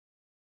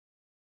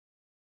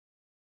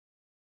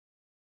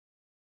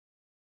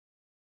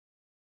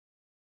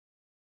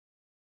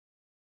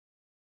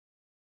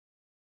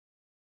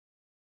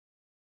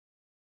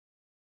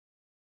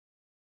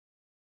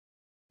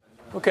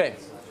Okay.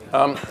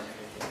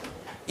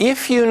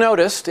 If you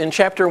noticed in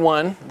Chapter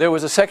 1, there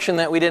was a section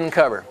that we didn't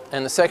cover.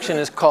 And the section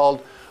is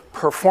called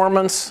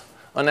Performance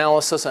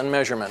Analysis and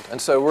Measurement.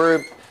 And so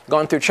we're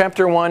gone through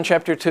Chapter 1,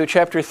 Chapter 2,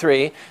 Chapter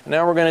 3. And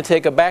now we're going to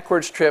take a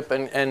backwards trip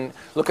and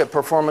look at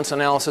performance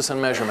analysis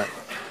and measurement.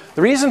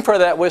 The reason for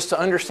that was to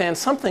understand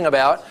something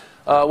about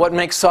what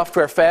makes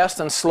software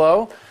fast and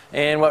slow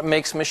and what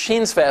makes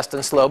machines fast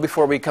and slow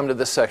before we come to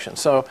this section.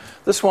 So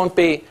this won't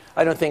be,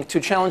 I don't think,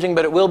 too challenging,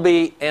 but it will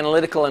be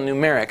analytical and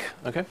numeric.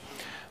 Okay?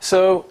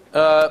 So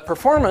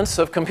performance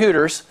of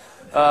computers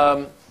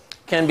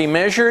can be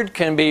measured,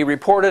 can be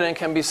reported, and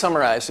can be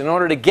summarized. In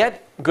order to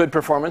get good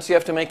performance, you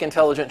have to make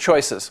intelligent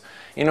choices.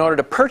 In order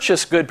to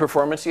purchase good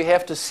performance, you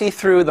have to see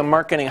through the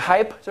marketing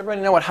hype. Does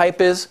everybody know what hype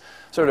is?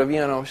 Sort of, you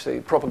know, say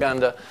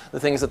propaganda, the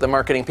things that the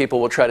marketing people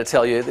will try to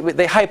tell you.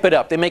 They hype it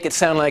up. They make it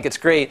sound like it's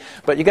great.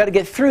 But you got to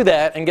get through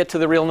that and get to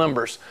the real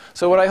numbers.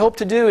 So what I hope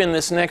to do in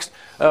this next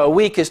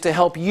week is to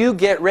help you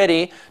get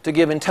ready to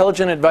give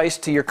intelligent advice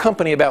to your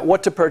company about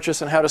what to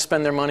purchase and how to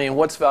spend their money and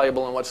what's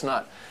valuable and what's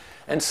not.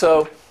 And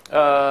so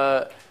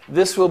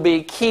this will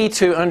be key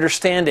to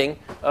understanding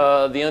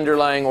the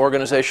underlying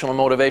organizational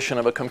motivation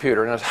of a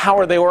computer. Now, how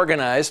are they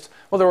organized?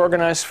 Well, they're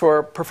organized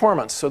for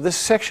performance. So this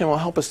section will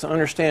help us to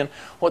understand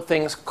what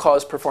things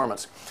cause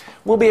performance.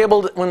 We'll be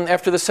able to,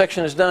 after this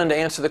section is done, to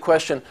answer the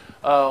question,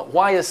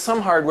 why is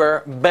some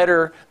hardware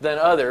better than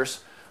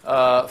others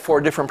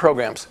for different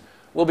programs?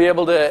 We'll be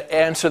able to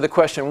answer the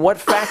question, what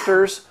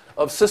factors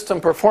of system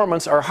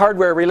performance are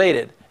hardware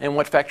related, and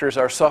what factors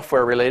are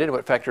software related,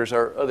 what factors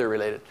are other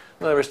related.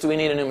 In other words, do we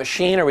need a new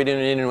machine, or do we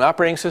need a new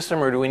operating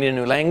system, or do we need a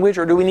new language,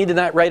 or do we need to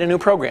not write a new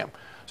program?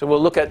 So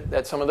we'll look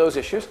at some of those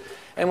issues.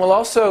 And we'll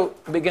also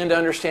begin to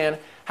understand,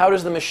 how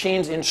does the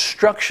machine's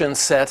instruction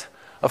set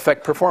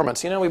affect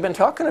performance? You know, we've been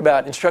talking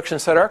about instruction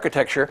set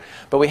architecture,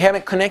 but we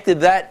haven't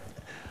connected that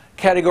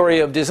category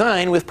of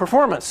design with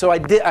performance. So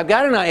I've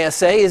got an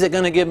ISA. Is it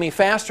going to give me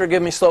fast or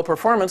give me slow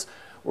performance?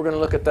 We're going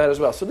to look at that as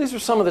well. So these are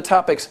some of the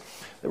topics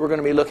that we're going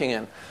to be looking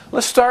in.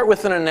 Let's start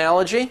with an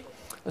analogy.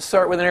 Let's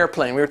start with an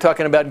airplane. We were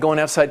talking about going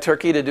outside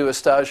Turkey to do a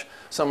stage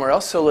somewhere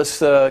else. So let's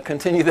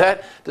continue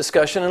that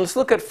discussion. And let's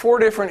look at 4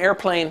 different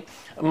airplane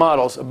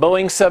models. A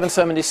Boeing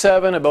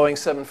 777, a Boeing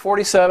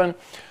 747,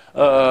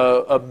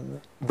 a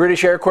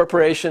British Air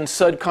Corporation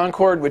Sud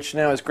Concorde, which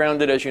now is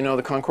grounded. As you know,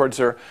 the Concordes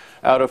are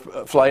out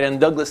of flight, and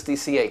Douglas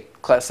DC-8,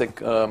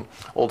 classic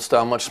old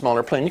style, much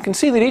smaller plane. You can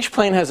see that each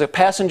plane has a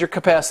passenger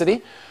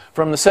capacity,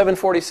 from the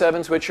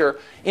 747s, which are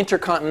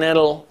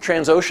intercontinental,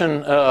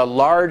 transocean,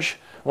 large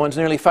ones,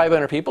 nearly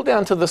 500 people,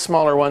 down to the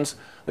smaller ones.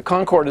 The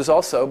Concorde is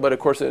also, but of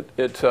course it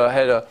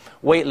had a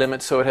weight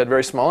limit, so it had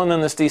very small. And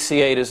then this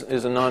DC-8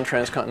 is a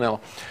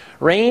non-transcontinental.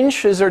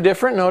 Ranges are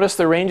different. Notice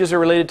the ranges are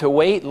related to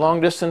weight,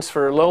 long distance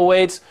for low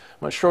weights,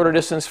 much shorter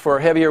distance for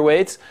heavier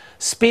weights.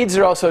 Speeds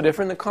are also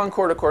different. The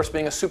Concorde, of course,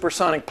 being a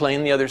supersonic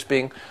plane, the others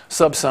being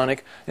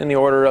subsonic, in the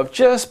order of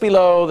just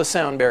below the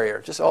sound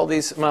barrier. Just all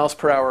these miles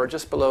per hour,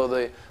 just below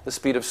the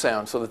speed of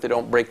sound, so that they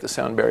don't break the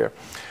sound barrier.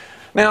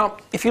 Now,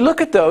 if you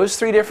look at those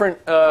 3 different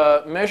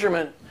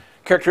measurement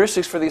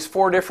characteristics for these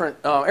 4 different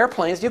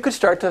airplanes, you could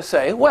start to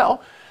say,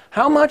 well,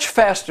 how much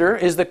faster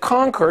is the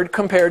Concorde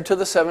compared to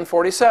the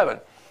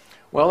 747?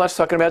 Well, that's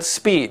talking about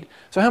speed.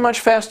 So how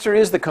much faster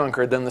is the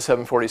Concorde than the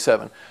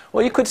 747?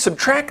 Well, you could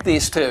subtract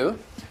these 2,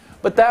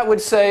 but that would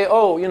say,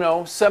 oh, you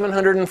know,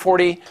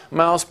 740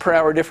 miles per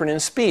hour different in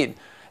speed.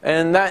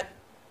 And that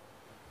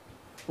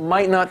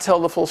might not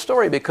tell the full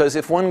story, because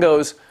if one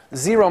goes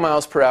 0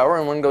 miles per hour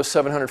and one goes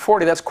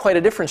 740, that's quite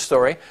a different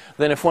story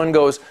than if one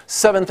goes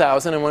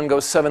 7,000 and one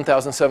goes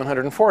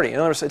 7,740. In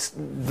other words, it's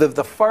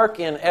the FARC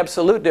in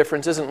absolute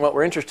difference isn't what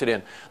we're interested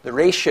in. The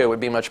ratio would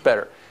be much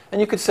better. And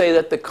you could say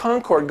that the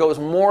Concorde goes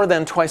more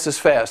than twice as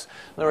fast.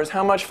 In other words,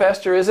 how much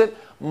faster is it?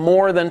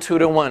 More than 2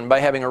 to 1, by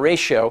having a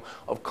ratio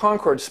of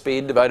Concorde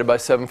speed divided by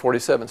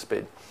 747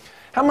 speed.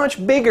 How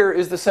much bigger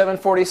is the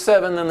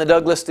 747 than the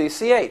Douglas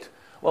DC-8?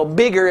 Well,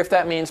 bigger if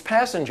that means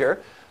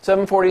passenger.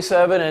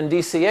 747 and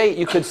DC-8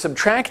 you could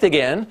subtract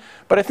again,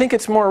 but I think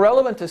it's more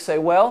relevant to say,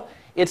 well,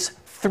 it's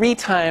 3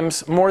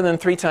 times, more than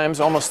 3 times,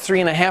 almost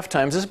 3.5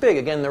 times as big.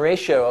 Again, the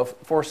ratio of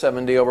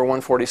 470 over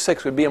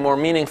 146 would be a more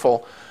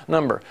meaningful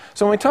number.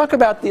 So when we talk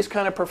about these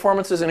kind of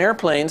performances in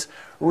airplanes,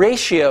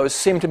 ratios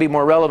seem to be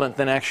more relevant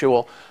than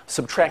actual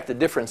subtracted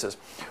differences.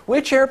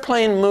 Which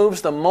airplane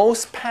moves the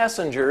most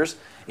passengers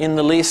in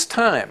the least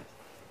time?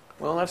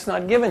 Well, that's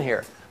not given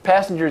here.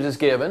 Passengers is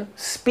given,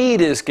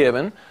 speed is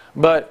given,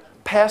 but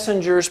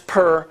passengers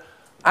per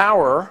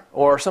hour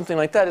or something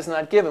like that is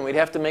not given. We'd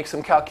have to make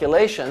some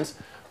calculations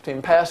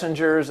between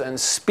passengers and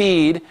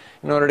speed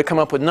in order to come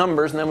up with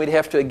numbers, and then we'd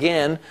have to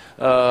again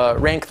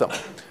rank them.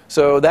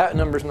 So that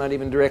number's not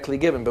even directly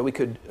given, but we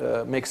could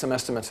make some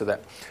estimates of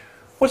that.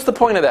 What's the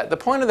point of that? The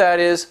point of that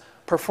is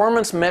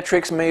performance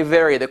metrics may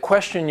vary. The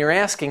question you're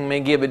asking may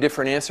give a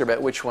different answer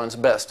about which one's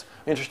best.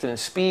 Interested in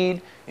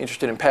speed,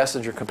 interested in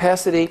passenger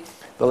capacity.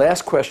 The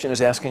last question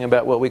is asking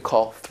about what we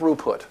call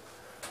throughput.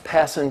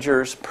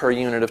 passengers per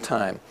unit of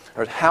time.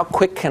 Or how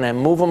quick can I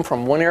move them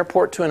from one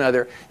airport to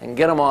another and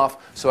get them off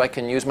so I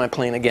can use my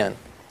plane again?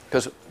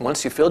 Because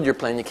once you filled your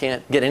plane, you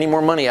can't get any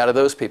more money out of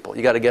those people.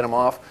 You got to get them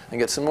off and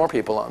get some more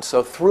people on.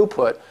 So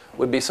throughput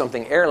would be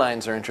something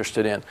airlines are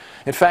interested in.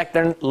 In fact,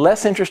 they're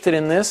less interested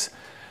in this,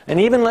 and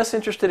even less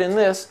interested in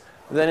this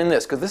than in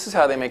this, because this is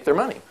how they make their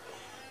money.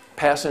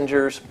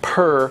 Passengers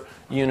per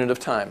unit of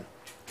time.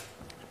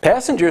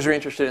 Passengers are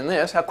interested in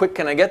this. How quick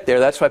can I get there?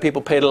 That's why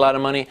people paid a lot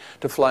of money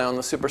to fly on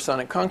the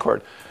supersonic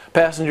Concorde.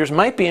 Passengers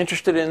might be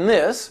interested in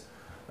this.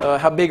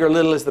 How big or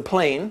little is the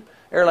plane?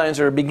 Airlines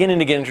are beginning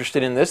to get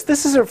interested in this.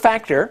 This is a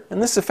factor,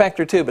 and this is a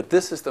factor too, but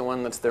this is the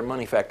one that's their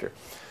money factor.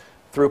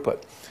 Throughput.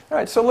 All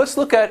right, so let's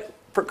look at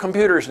for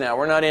computers now.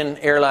 We're not in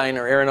airline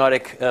or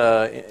aeronautic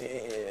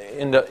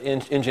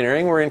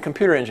engineering. We're in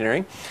computer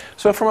engineering.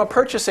 So from a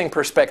purchasing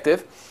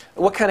perspective,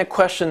 what kind of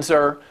questions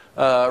are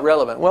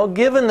relevant? Well,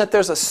 given that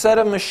there's a set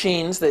of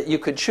machines that you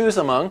could choose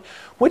among,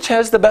 which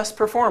has the best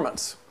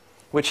performance?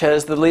 Which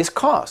has the least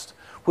cost?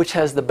 Which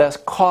has the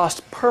best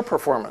cost per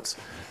performance?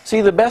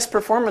 See, the best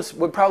performance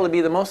would probably be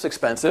the most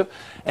expensive,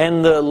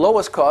 and the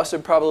lowest cost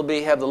would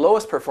probably have the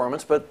lowest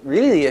performance, but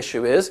really the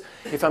issue is,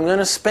 if I'm going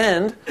to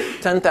spend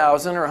 $10,000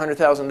 or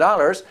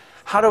 $100,000,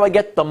 how do I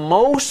get the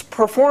most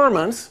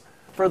performance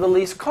for the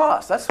least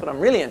cost? That's what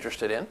I'm really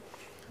interested in,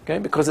 okay?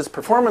 Because it's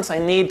performance I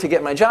need to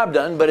get my job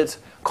done, but it's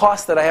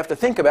cost that I have to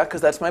think about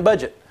because that's my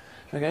budget.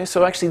 Okay?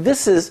 So actually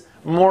this is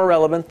more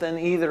relevant than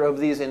either of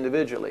these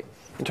individually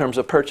in terms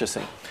of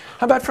purchasing.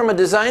 How about from a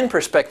design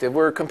perspective?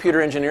 We're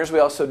computer engineers. We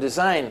also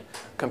design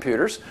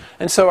computers.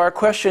 And so our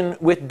question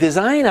with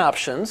design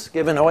options,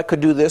 given, oh, I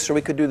could do this, or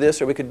we could do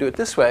this, or we could do it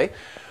this way,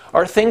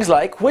 are things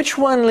like, which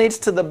one leads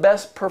to the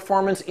best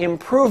performance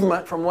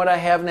improvement from what I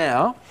have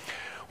now?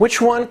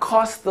 Which one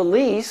costs the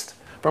least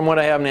from what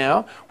I have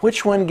now?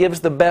 Which one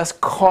gives the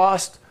best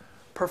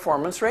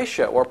cost-performance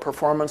ratio, or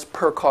performance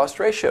per cost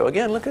ratio?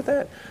 Again, look at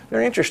that.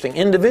 Very interesting.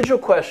 Individual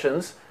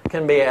questions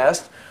can be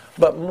asked,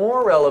 but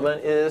more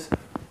relevant is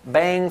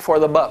bang for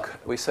the buck,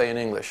 we say in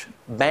English.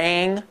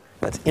 Bang,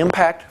 that's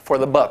impact for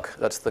the buck.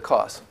 That's the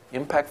cost.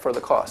 Impact for the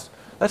cost.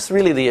 That's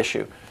really the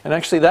issue. And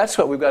actually, that's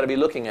what we've got to be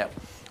looking at.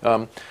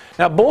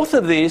 Now, both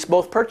of these,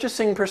 both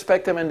purchasing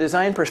perspective and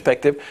design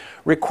perspective,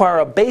 require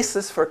a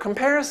basis for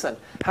comparison.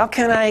 How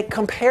can I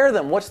compare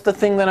them? What's the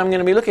thing that I'm going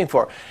to be looking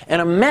for?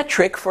 And a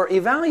metric for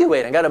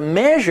evaluating. I've got to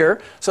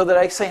measure so that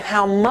I say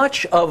how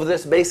much of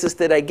this basis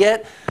did I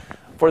get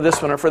for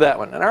this one or for that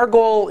one. And our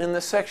goal in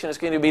this section is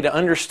going to be to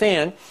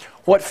understand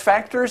what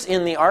factors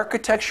in the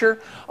architecture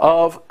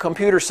of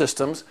computer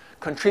systems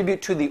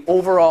contribute to the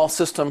overall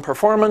system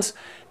performance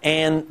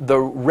and the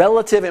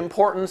relative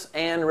importance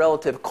and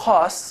relative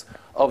costs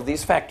of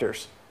these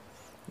factors.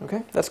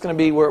 Okay? That's going to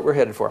be where we're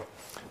headed for.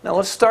 Now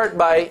let's start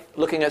by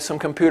looking at some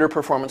computer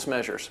performance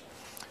measures.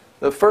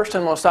 The first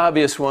and most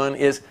obvious one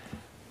is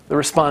the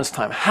response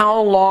time.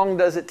 How long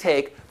does it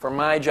take for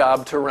my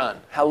job to run?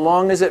 How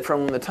long is it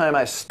from the time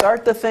I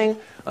start the thing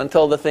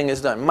until the thing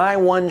is done? My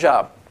one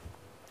job.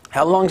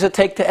 How long does it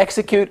take to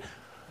execute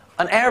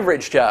an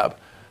average job?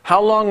 How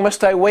long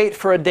must I wait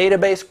for a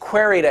database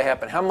query to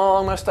happen? How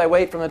long must I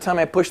wait from the time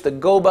I push the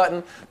go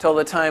button till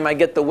the time I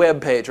get the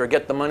web page or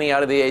get the money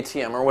out of the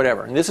ATM or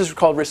whatever? And this is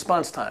called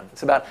response time.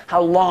 It's about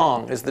how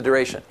long is the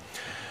duration.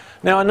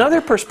 Now,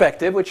 another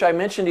perspective, which I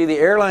mentioned to you, the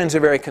airlines are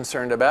very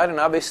concerned about, and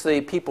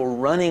obviously people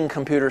running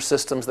computer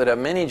systems that have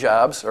many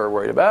jobs are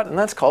worried about, and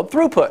that's called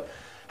throughput.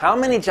 How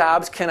many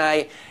jobs can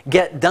I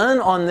get done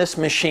on this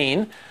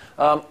machine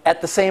at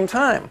the same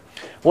time?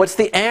 What's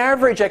the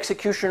average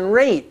execution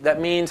rate? That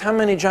means how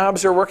many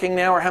jobs are working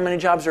now or how many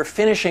jobs are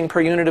finishing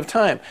per unit of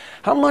time.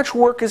 How much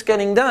work is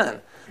getting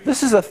done?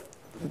 This is a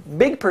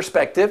big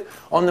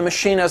perspective on the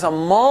machine as a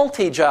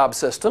multi-job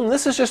system.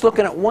 This is just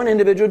looking at one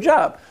individual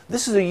job.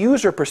 This is a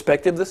user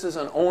perspective. This is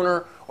an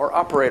owner or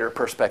operator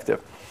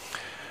perspective.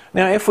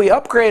 Now, if we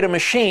upgrade a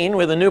machine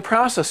with a new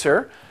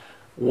processor,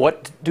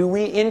 what do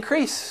we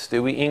increase?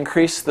 Do we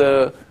increase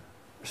the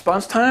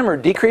response time or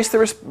decrease the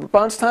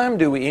response time?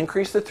 Do we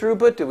increase the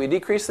throughput? Do we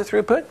decrease the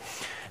throughput?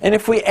 And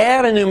if we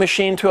add a new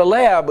machine to a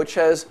lab which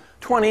has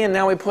 20 and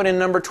now we put in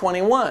number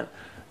 21,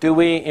 do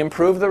we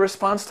improve the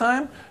response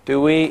time?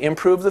 Do we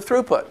improve the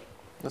throughput?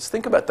 Let's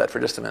think about that for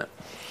just a minute.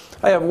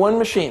 I have one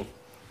machine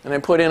and I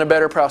put in a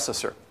better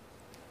processor.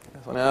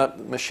 So now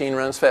the machine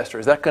runs faster.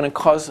 Is that going to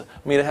cause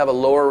me to have a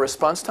lower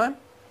response time?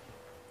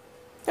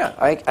 Yeah,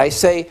 I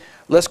say,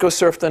 let's go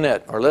surf the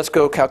net or let's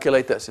go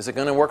calculate this. Is it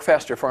going to work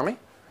faster for me?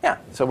 Yeah,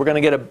 so we're going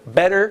to get a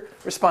better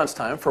response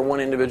time for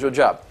one individual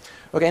job.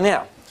 Okay,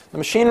 now, the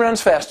machine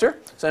runs faster,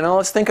 so now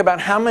let's think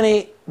about how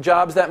many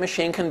jobs that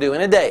machine can do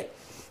in a day.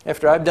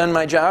 After I've done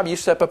my job, you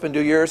step up and do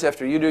yours.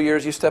 After you do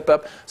yours, you step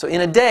up. So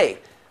in a day,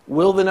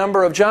 will the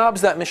number of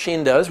jobs that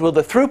machine does, will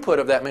the throughput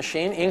of that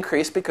machine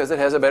increase because it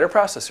has a better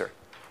processor?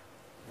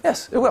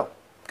 Yes, it will,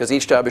 because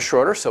each job is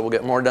shorter, so we'll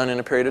get more done in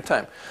a period of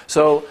time.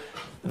 So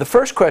the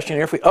first question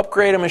here, if we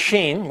upgrade a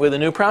machine with a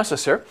new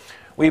processor,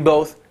 we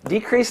both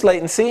decrease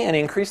latency and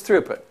increase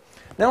throughput.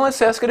 Now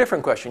let's ask a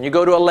different question. You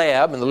go to a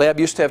lab, and the lab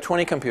used to have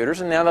 20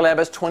 computers, and now the lab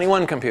has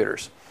 21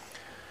 computers.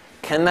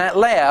 Can that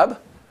lab,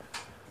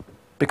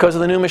 because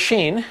of the new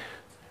machine,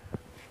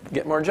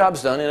 get more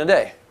jobs done in a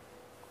day?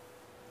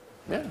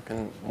 Yeah,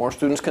 more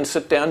students can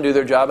sit down, do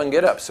their job, and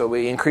get up. So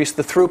we increase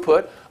the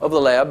throughput of the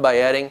lab by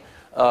adding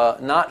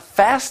not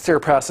faster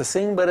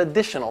processing, but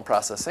additional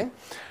processing.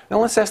 Now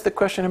let's ask the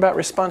question about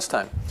response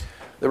time.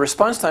 The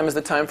response time is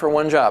the time for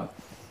one job.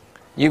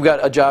 You've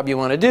got a job you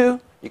want to do.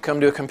 You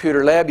come to a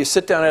computer lab, you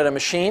sit down at a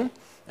machine,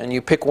 and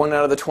you pick one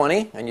out of the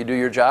 20, and you do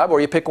your job,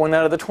 or you pick one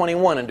out of the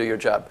 21 and do your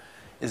job.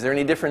 Is there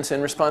any difference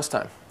in response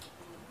time?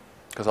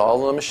 Because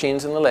all the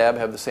machines in the lab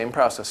have the same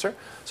processor.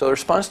 So the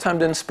response time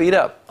didn't speed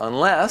up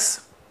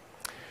unless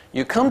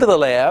you come to the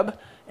lab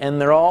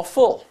and they're all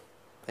full,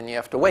 and you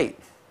have to wait.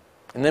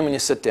 And then when you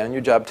sit down,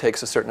 your job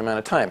takes a certain amount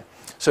of time.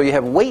 So you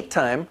have wait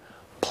time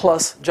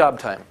plus job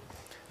time.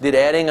 Did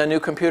adding a new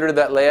computer to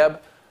that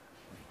lab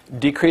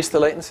decrease the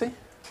latency?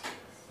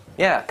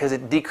 Yeah, because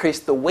it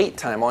decreased the wait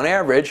time. On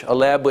average, a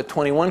lab with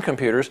 21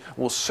 computers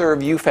will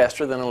serve you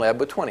faster than a lab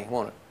with 20,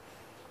 won't it?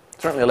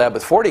 Certainly a lab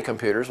with 40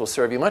 computers will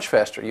serve you much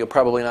faster. You'll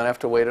probably not have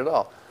to wait at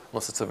all,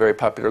 unless it's a very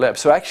popular lab.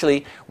 So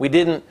actually, we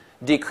didn't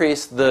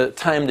decrease the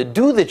time to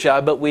do the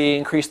job, but we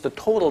increased the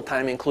total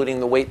time, including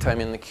the wait time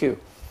in the queue.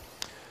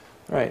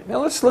 All right,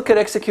 now let's look at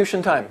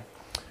execution time.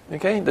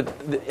 Okay,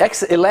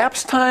 the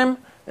elapsed time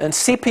and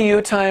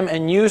CPU time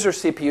and user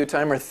CPU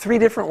time are three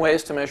different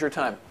ways to measure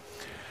time.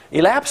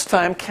 Elapsed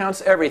time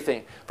counts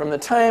everything from the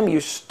time you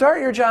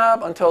start your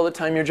job until the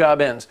time your job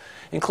ends.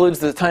 Includes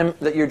the time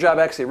that your job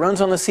actually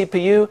runs on the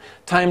CPU,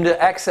 time to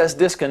access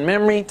disk and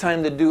memory,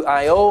 time to do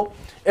I/O,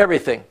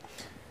 everything.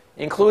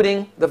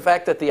 Including the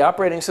fact that the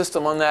operating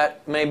system on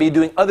that may be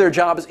doing other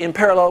jobs in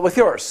parallel with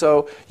yours.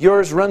 So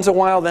yours runs a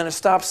while, then it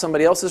stops,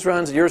 somebody else's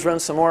runs, yours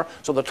runs some more.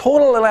 So the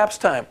total elapsed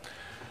time.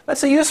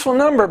 That's a useful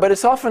number, but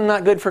it's often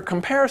not good for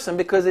comparison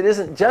because it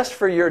isn't just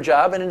for your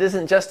job and it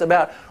isn't just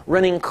about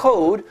running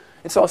code.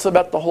 It's also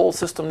about the whole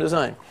system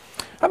design.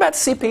 How about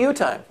CPU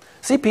time?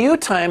 CPU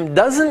time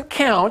doesn't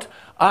count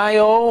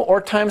I/O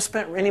or time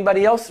spent running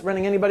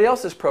anybody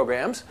else's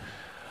programs.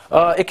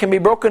 It can be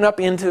broken up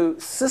into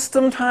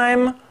system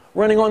time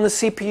running on the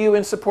CPU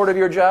in support of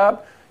your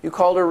job. You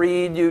called a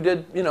read, you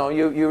did,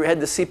 you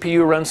had the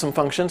CPU run some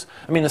functions,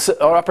 the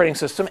operating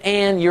system,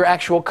 and your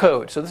actual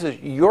code. So this is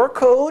your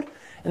code,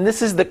 and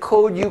this is the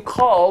code you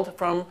called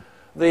from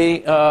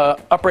the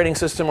operating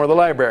system or the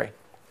library.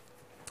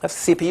 That's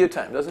CPU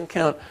time. Doesn't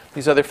count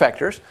these other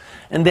factors.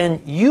 And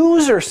then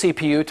user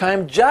CPU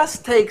time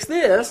just takes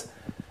this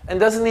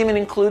and doesn't even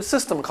include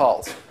system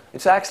calls.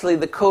 It's actually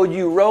the code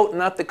you wrote,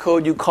 not the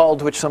code you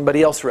called which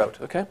somebody else wrote.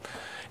 Okay?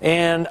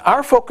 And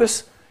our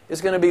focus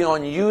is going to be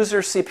on user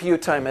CPU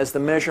time as the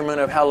measurement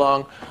of how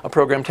long a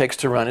program takes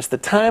to run. It's the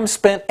time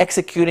spent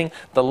executing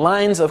the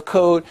lines of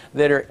code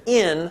that are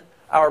in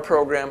our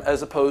program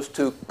as opposed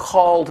to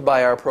called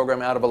by our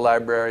program out of a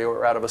library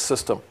or out of a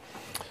system.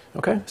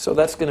 Okay, so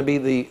that's going to be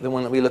the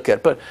one that we look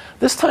at. But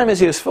this time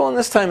is useful, and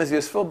this time is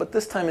useful, but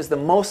this time is the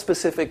most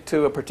specific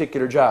to a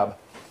particular job.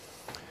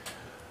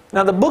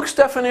 Now, the book's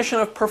definition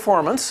of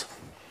performance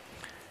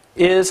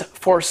is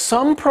for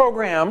some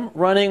program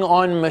running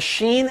on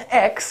machine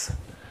X,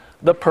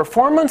 the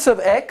performance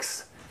of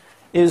X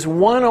is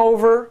 1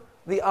 over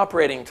the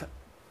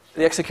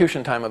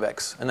execution time of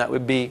X, and that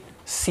would be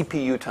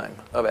CPU time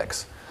of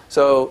X.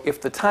 So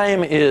if the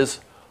time is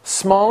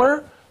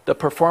smaller, the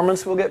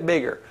performance will get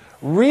bigger.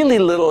 Really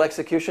little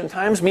execution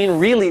times mean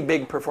really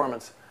big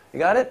performance. You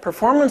got it?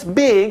 Performance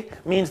big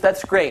means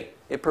that's great.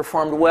 It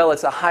performed well.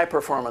 It's a high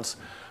performance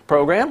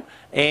program.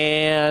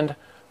 And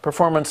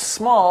performance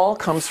small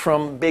comes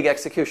from big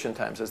execution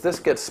times. As this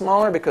gets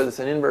smaller, because it's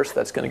an inverse,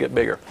 that's going to get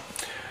bigger.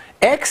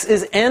 X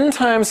is n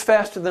times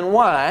faster than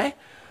Y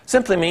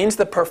simply means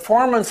the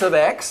performance of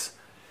X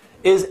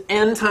is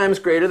n times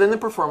greater than the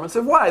performance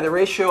of Y. The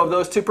ratio of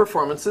those two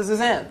performances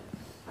is n.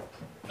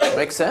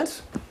 Make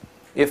sense?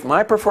 If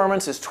my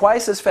performance is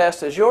twice as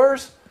fast as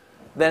yours,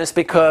 then it's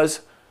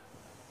because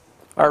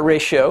our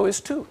ratio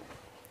is 2.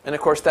 And of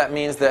course that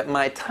means that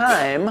my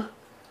time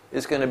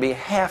is going to be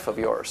half of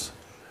yours.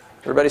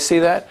 Everybody see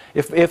that?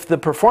 If the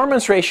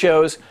performance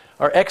ratios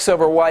are x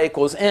over y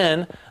equals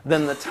n,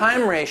 then the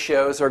time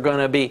ratios are going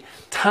to be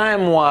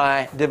time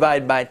y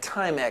divided by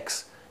time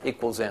x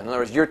equals n. In other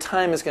words, your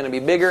time is going to be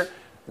bigger,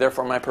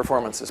 therefore my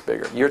performance is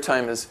bigger. Your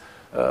time is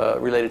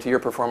related to your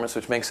performance,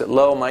 which makes it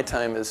low. My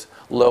time is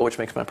low, which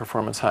makes my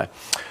performance high.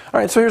 All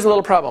right, so here's a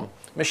little problem.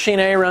 Machine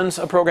A runs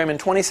a program in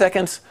 20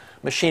 seconds.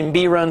 Machine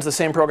B runs the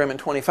same program in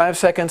 25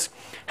 seconds.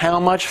 How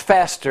much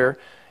faster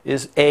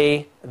is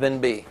A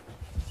than B?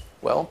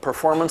 Well,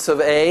 performance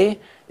of A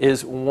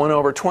is 1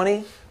 over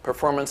 20.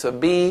 Performance of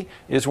B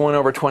is 1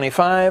 over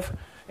 25.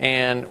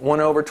 And 1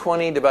 over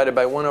 20 divided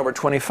by 1 over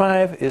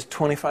 25 is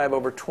 25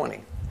 over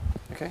 20.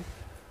 Okay?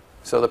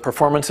 So the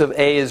performance of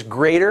A is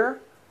greater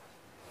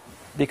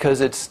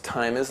because its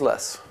time is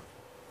less.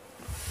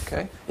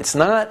 Okay? It's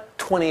not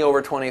 20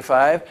 over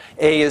 25.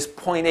 A is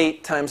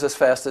 0.8 times as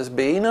fast as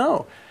B.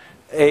 No.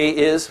 A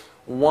is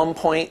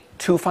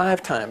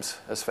 1.25 times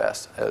as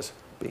fast as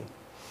B.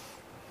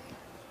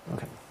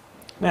 Okay.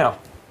 Now,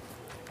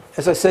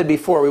 as I said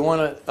before, we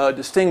want to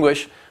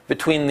distinguish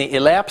between the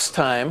elapsed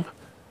time,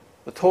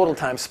 the total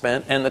time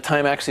spent, and the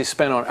time actually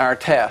spent on our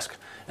task.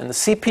 And the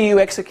CPU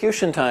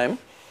execution time,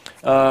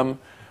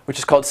 which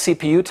is called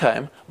CPU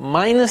time,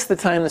 minus the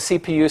time the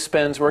CPU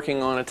spends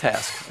working on a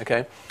task.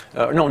 Okay?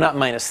 No, not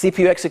minus.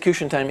 CPU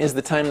execution time is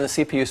the time the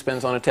CPU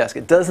spends on a task.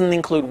 It doesn't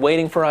include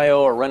waiting for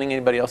I/O or running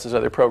anybody else's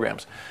other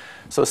programs.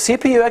 So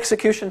CPU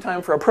execution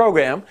time for a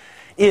program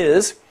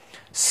is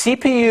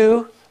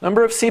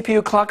number of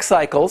CPU clock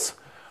cycles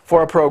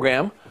for a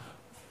program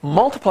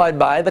multiplied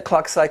by the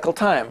clock cycle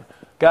time.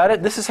 Got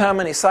it? This is how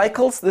many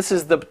cycles. This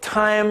is the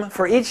time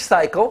for each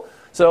cycle.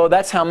 So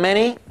that's how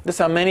many.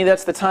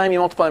 That's the time. You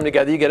multiply them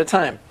together, you get a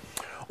time.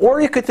 Or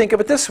you could think of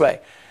it this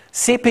way.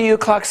 CPU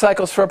clock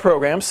cycles for a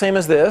program, same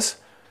as this,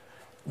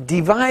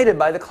 divided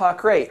by the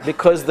clock rate,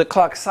 because the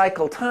clock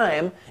cycle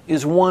time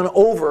is 1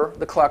 over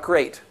the clock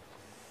rate.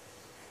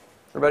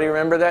 Everybody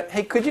remember that?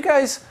 Hey, could you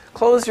guys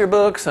close your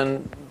books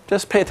and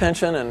just pay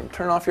attention and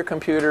turn off your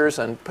computers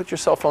and put your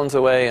cell phones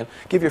away and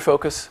give your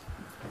focus?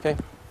 Okay?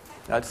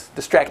 Now, it's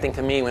distracting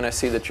to me when I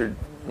see that you're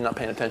not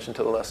paying attention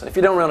to the lesson. If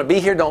you don't want to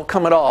be here, don't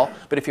come at all.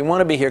 But if you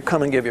want to be here,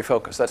 come and give your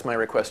focus. That's my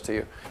request to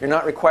you. You're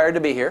not required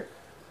to be here.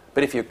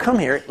 But if you come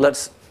here,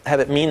 let's have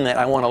it mean that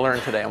I want to learn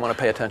today. I want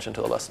to pay attention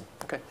to the lesson.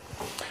 Okay?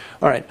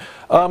 All right.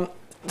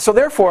 So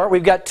therefore,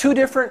 we've got two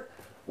different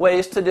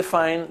ways to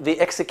define the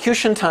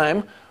execution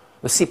time,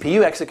 the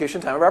CPU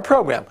execution time of our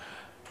program.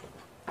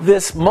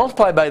 This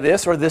multiplied by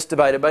this, or this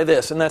divided by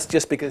this. And that's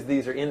just because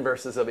these are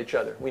inverses of each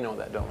other. We know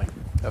that, don't we?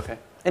 Okay.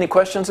 Any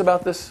questions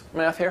about this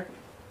math here?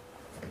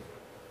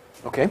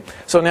 Okay.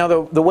 So now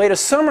the way to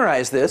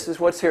summarize this is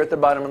what's here at the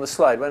bottom of the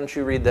slide. Why don't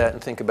you read that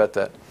and think about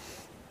that?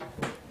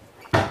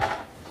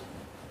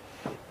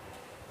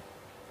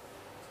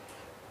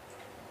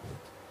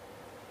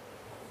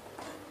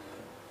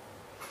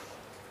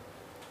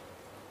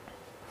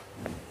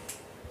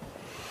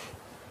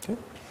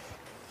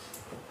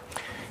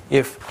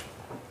 If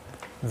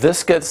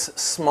this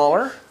gets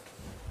smaller,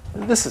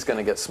 this is going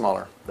to get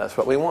smaller. That's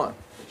what we want.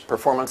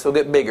 Performance will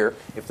get bigger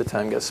if the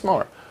time gets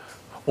smaller.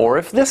 Or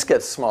if this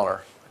gets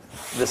smaller,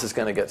 this is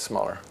going to get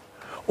smaller.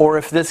 Or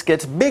if this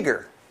gets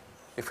bigger,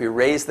 if we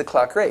raise the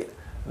clock rate,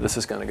 this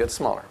is going to get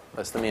smaller.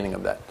 That's the meaning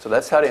of that. So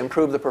that's how to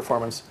improve the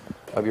performance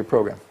of your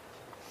program.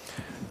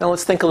 Now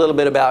let's think a little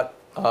bit about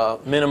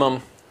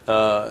minimum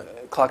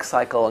clock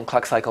cycle and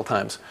clock cycle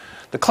times.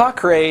 The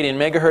clock rate in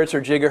megahertz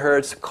or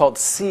gigahertz, called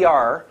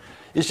CR,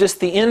 is just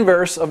the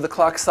inverse of the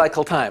clock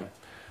cycle time.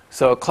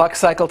 So clock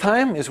cycle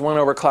time is 1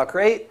 over clock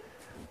rate.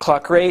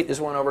 Clock rate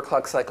is 1 over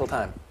clock cycle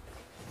time.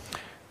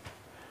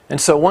 And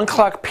so 1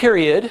 clock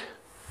period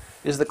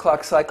is the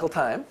clock cycle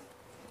time.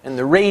 And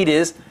the rate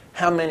is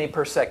how many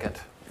per second.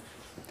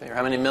 Okay, or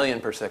how many million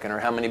per second, or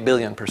how many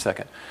billion per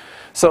second.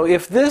 So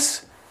if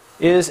this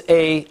is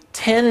a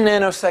 10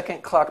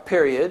 nanosecond clock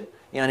period,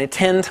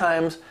 10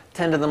 times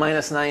 10 to the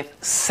minus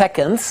 9th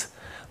seconds,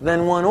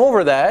 then 1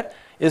 over that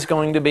is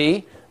going to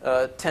be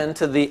 10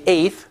 to the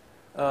 8th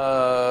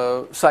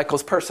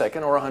cycles per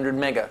second, or 100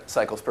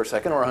 megacycles per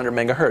second, or 100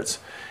 megahertz.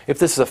 If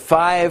this is a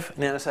 5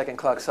 nanosecond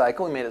clock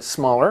cycle, we made it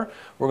smaller,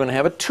 we're going to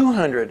have a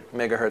 200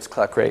 megahertz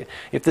clock rate.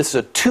 If this is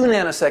a 2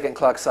 nanosecond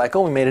clock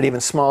cycle, we made it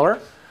even smaller,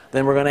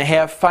 then we're going to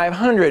have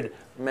 500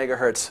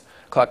 megahertz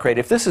clock rate.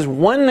 If this is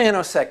 1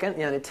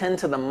 nanosecond, 10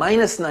 to the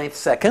minus 9th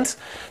seconds,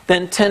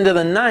 then 10 to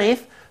the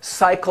 9th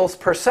cycles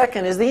per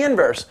second is the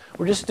inverse.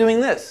 We're just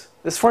doing this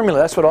formula.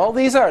 That's what all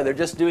these are. They're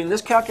just doing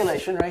this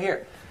calculation right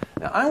here.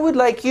 Now, I would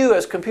like you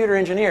as computer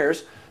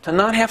engineers to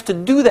not have to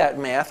do that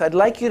math. I'd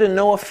like you to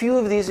know a few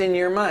of these in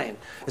your mind,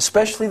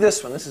 especially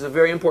this one. This is a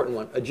very important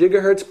one. A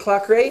gigahertz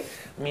clock rate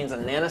means a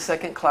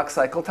nanosecond clock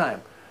cycle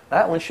time.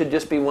 That one should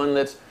just be one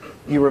that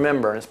you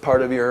remember as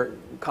part of your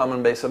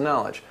common base of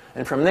knowledge.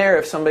 And from there,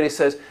 if somebody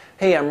says,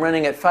 hey, I'm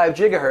running at 5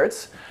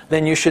 gigahertz,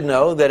 then you should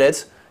know that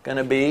it's going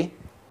to be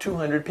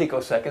 200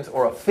 picoseconds,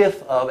 or a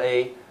fifth of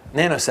a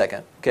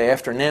nanosecond. Okay,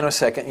 after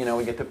nanosecond,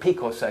 we get to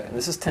picosecond.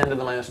 This is 10 to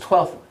the minus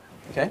 12th.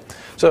 Okay,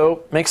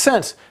 so makes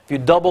sense. If you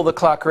double the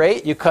clock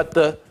rate, you cut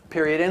the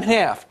period in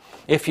half.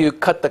 If you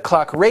cut the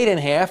clock rate in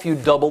half, you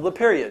double the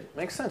period.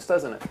 Makes sense,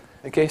 doesn't it?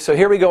 Okay, so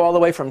here we go all the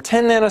way from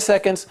 10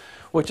 nanoseconds,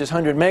 which is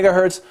 100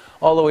 megahertz,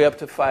 all the way up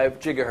to 5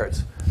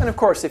 gigahertz. And of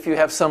course, if you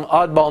have some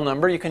oddball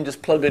number, you can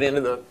just plug it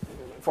into the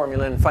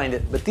formula and find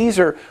it. But these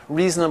are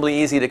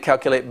reasonably easy to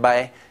calculate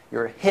by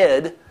your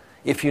head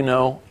if you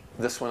know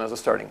this one as a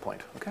starting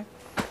point. Okay?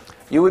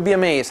 You would be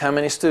amazed how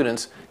many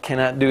students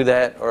cannot do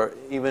that, or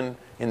even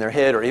in their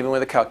head, or even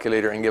with a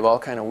calculator, and give all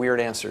kind of weird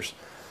answers.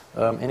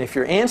 And if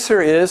your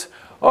answer is,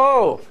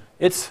 oh,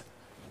 it's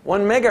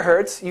 1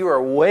 megahertz, you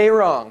are way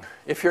wrong.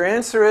 If your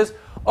answer is,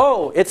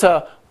 oh, it's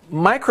a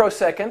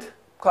microsecond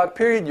clock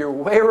period, you're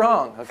way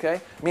wrong. Okay?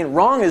 I mean,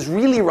 wrong is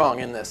really wrong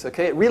in this.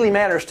 Okay? It really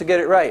matters to get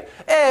it right.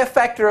 A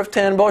factor of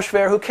 10,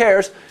 Boschwer, who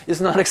cares,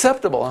 is not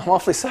acceptable. I'm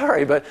awfully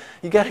sorry, but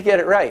you got to get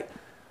it right.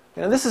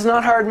 You know, this is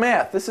not hard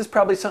math. This is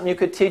probably something you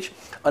could teach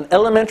an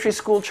elementary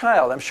school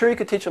child. I'm sure you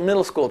could teach a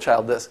middle school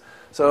child this.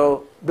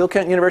 So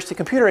Bilkent University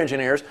computer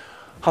engineers,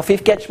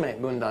 hafif getchme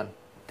bundan.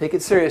 Take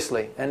it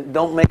seriously and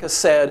don't make us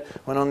sad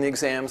when on the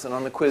exams and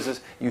on the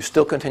quizzes you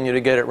still continue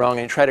to get it wrong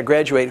and you try to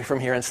graduate from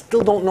here and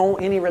still don't know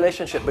any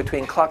relationship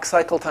between clock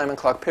cycle time and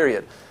clock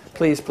period.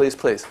 Please, please,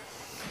 please.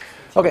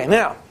 Okay,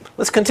 now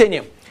let's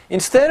continue.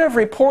 Instead of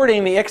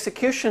reporting the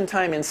execution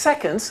time in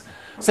seconds,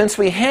 since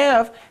we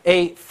have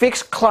a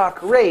fixed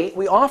clock rate,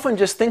 we often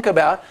just think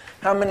about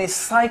how many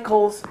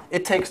cycles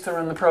it takes to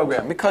run the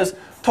program, because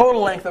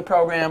total length of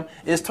program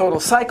is total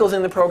cycles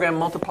in the program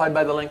multiplied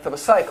by the length of a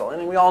cycle.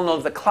 And we all know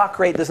that the clock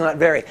rate does not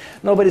vary.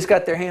 Nobody's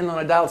got their hand on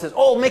a dial and says,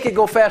 oh, make it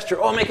go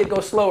faster, oh, make it go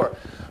slower.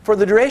 For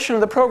the duration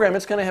of the program,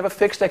 it's going to have a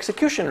fixed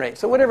execution rate.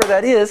 So whatever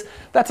that is,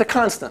 that's a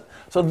constant.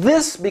 So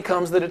this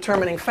becomes the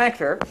determining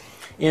factor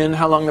in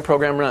how long the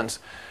program runs.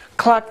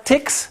 Clock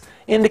ticks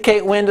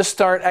indicate when to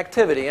start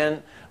activity.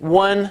 And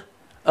one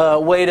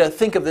way to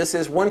think of this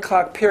is one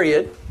clock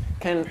period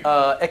can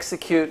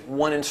execute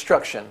one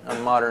instruction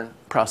on modern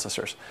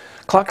processors.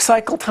 Clock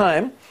cycle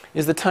time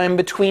is the time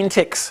between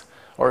ticks,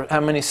 or how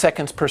many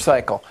seconds per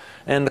cycle.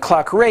 And the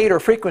clock rate, or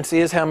frequency,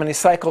 is how many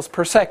cycles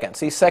per second.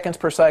 See, seconds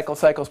per cycle,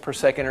 cycles per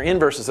second are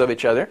inverses of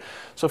each other.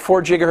 So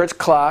 4 gigahertz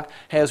clock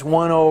has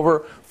 1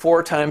 over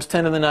 4 times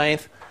 10 to the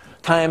 9th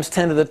times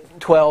 10 to the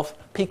 12th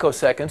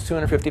picoseconds,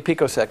 250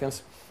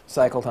 picoseconds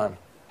cycle time.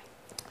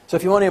 So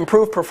if you want to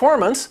improve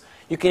performance,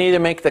 you can either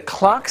make the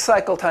clock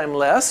cycle time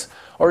less,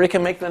 or you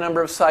can make the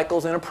number of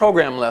cycles in a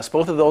program less.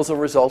 Both of those will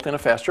result in a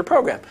faster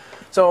program.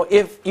 So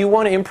if you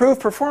want to improve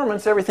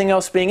performance, everything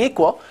else being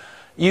equal,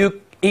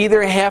 you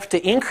either have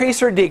to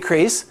increase or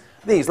decrease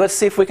these. Let's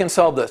see if we can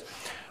solve this.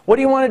 What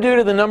do you want to do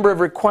to the number of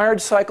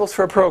required cycles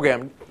for a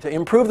program? To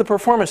improve the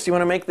performance, do you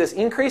want to make this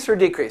increase or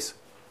decrease?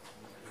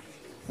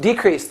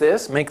 Decrease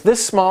this, make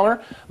this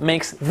smaller,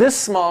 makes this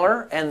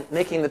smaller, and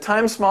making the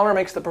time smaller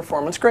makes the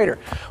performance greater.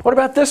 What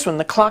about this one,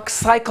 the clock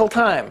cycle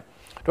time?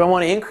 Do I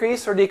want to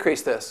increase or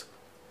decrease this?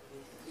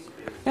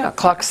 Yeah,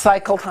 clock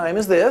cycle time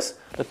is this,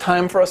 the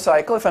time for a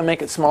cycle. If I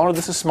make it smaller,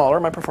 this is smaller,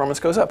 my performance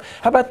goes up.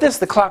 How about this,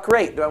 the clock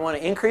rate? Do I want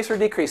to increase or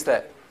decrease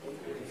that?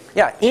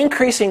 Yeah,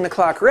 increasing the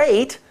clock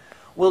rate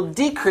will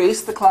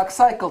decrease the clock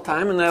cycle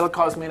time, and that'll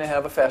cause me to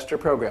have a faster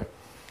program.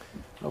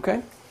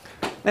 Okay?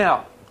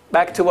 Now,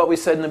 back to what we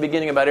said in the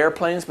beginning about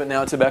airplanes, but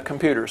now it's about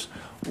computers.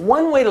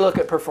 One way to look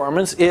at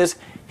performance is,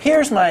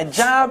 here's my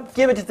job,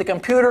 give it to the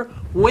computer.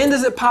 When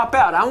does it pop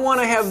out? I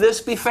want to have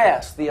this be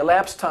fast, the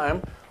elapsed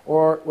time,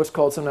 or what's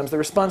called sometimes the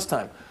response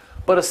time.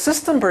 But a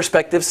system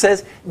perspective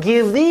says,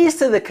 give these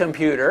to the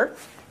computer,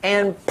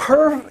 and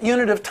per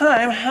unit of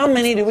time, how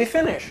many do we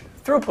finish?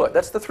 Throughput.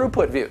 That's the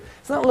throughput view.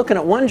 It's not looking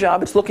at one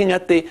job, it's looking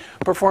at the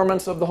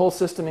performance of the whole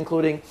system,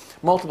 including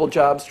multiple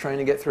jobs trying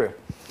to get through.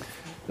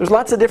 There's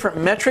lots of different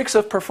metrics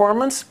of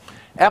performance.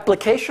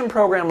 Application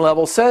program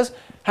level says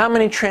how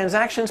many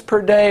transactions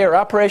per day or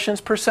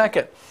operations per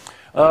second.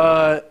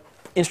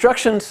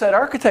 Instruction set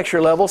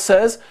architecture level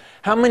says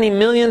how many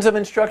millions of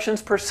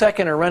instructions per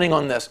second are running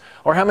on this,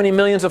 or how many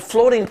millions of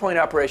floating point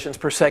operations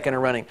per second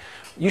are running.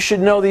 You should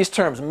know these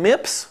terms.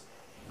 MIPS,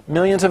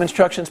 millions of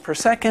instructions per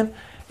second,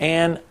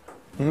 and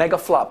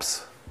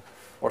megaflops,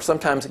 or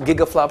sometimes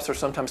gigaflops, or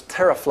sometimes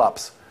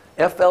teraflops.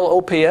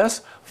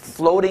 FLOPS,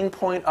 floating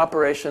point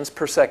operations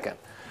per second.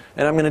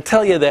 And I'm going to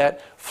tell you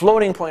that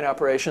floating point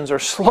operations are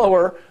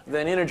slower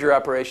than integer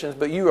operations,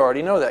 but you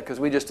already know that because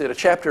we just did a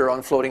chapter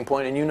on floating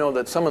point, and you know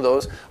that some of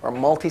those are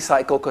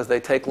multi-cycle because they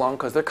take long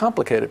because they're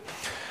complicated.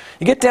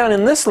 You get down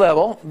in this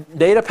level,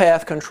 data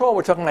path control,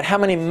 we're talking about how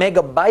many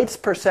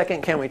megabytes per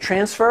second can we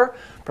transfer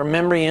from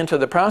memory into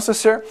the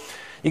processor.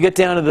 You get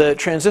down to the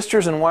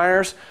transistors and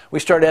wires, we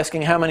start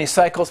asking how many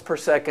cycles per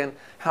second,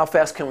 how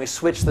fast can we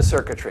switch the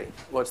circuitry,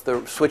 what's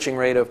the switching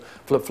rate of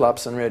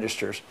flip-flops and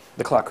registers,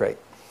 the clock rate.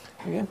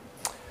 Okay.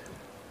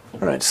 All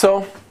right,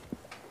 so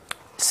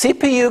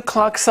CPU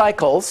clock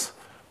cycles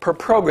per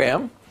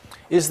program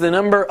is the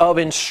number of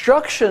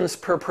instructions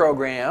per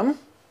program.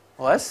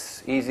 Well,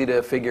 that's easy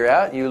to figure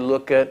out. You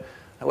look at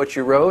what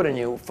you wrote and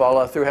you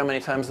follow through how many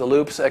times the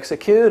loops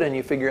execute, and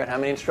you figure out how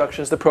many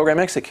instructions the program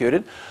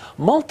executed,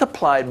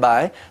 multiplied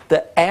by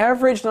the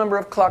average number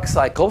of clock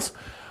cycles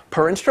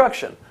per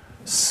instruction.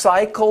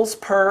 Cycles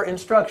per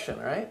instruction,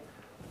 right?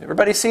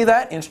 Everybody see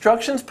that?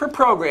 Instructions per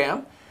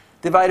program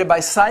divided by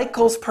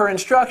cycles per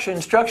instruction.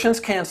 Instructions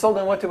canceled,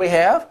 and what do we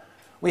have?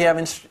 We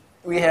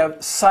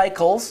have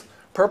cycles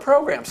per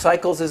program.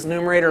 Cycles is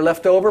numerator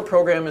left over,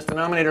 program is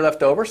denominator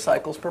left over,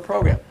 cycles per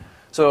program.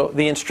 So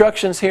the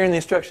instructions here and the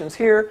instructions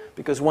here,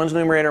 because one's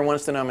numerator and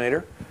one's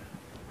denominator,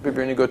 we're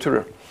going to go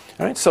through.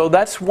 All right, so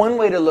that's one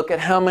way to look at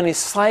how many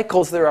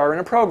cycles there are in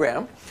a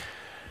program.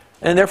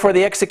 And therefore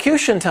the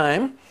execution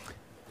time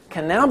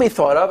can now be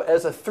thought of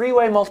as a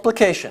three-way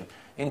multiplication.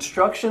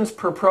 Instructions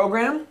per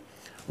program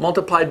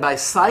multiplied by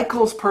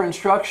cycles per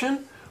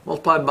instruction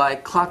multiplied by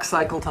clock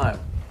cycle time,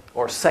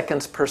 or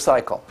seconds per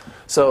cycle.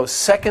 So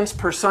seconds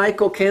per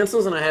cycle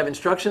cancels, and I have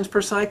instructions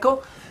per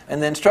cycle.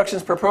 And then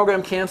instructions per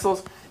program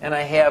cancels, and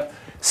I have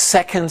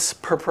seconds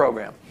per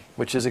program.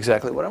 which is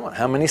exactly what I want.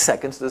 How many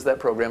seconds does that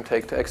program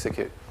take to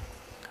execute?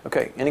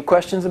 Okay, any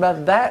questions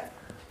about that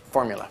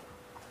formula?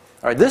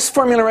 All right, this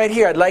formula right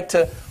here, I'd like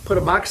to put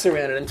a box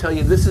around it and tell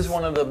you this is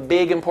one of the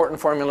big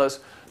important formulas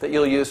that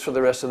you'll use for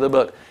the rest of the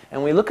book.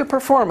 And we look at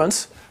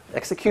performance.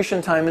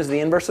 Execution time is the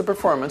inverse of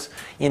performance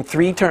in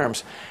 3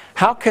 terms.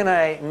 How can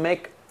I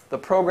make the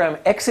program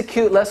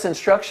execute less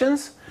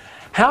instructions?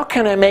 How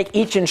can I make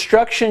each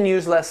instruction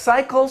use less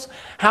cycles?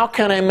 How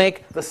can I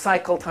make the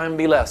cycle time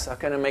be less? How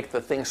can I make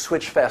the thing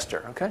switch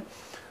faster? Okay?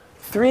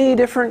 3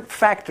 different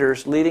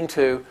factors leading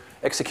to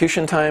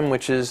execution time,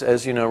 which is,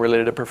 as you know,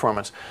 related to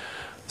performance.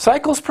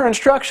 Cycles per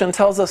instruction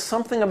tells us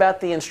something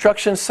about the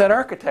instruction set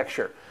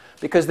architecture,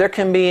 because there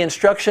can be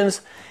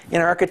instructions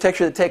in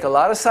architecture that take a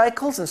lot of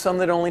cycles and some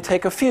that only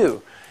take a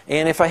few.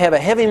 And if I have a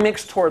heavy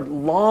mix toward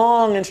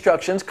long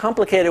instructions,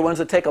 complicated ones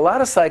that take a lot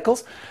of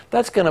cycles,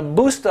 that's going to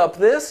boost up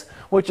this,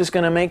 which is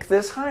going to make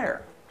this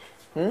higher.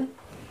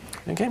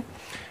 Okay?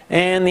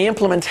 And the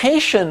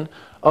implementation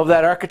of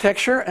that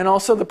architecture and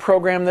also the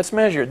program that's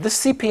measured.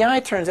 This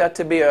CPI turns out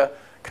to be a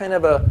kind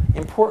of an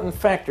important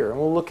factor, and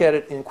we'll look at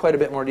it in quite a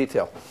bit more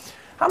detail.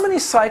 How many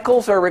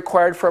cycles are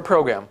required for a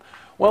program?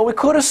 Well, we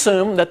could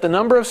assume that the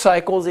number of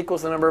cycles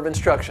equals the number of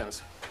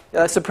instructions.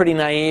 That's a pretty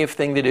naive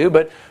thing to do,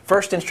 but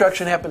first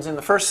instruction happens in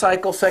the first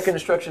cycle, second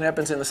instruction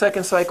happens in the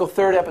second cycle,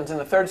 third happens in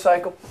the third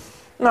cycle.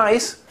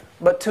 Nice,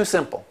 but too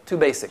simple, too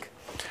basic.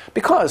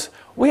 Because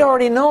we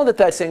already know that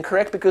that's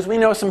incorrect, because we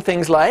know some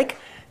things like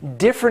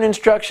different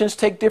instructions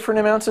take different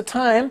amounts of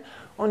time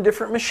on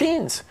different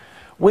machines.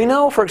 We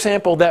know, for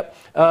example, that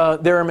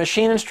there are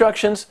machine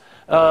instructions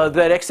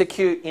that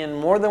execute in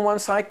more than one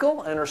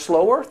cycle and are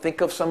slower.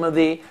 Think of some of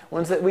the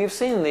ones that we've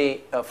seen,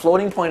 the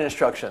floating point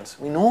instructions.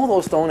 We know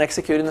those don't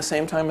execute in the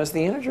same time as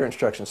the integer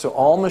instructions. So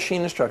all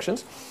machine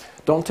instructions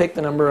don't take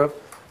the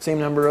same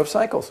number of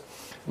cycles.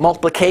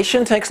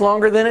 Multiplication takes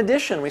longer than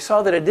addition. We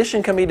saw that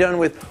addition can be done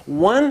with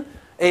one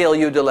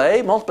ALU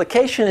delay.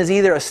 Multiplication is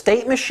either a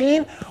state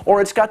machine or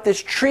it's got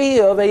this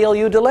tree of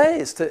ALU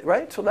delays,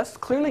 right? So that's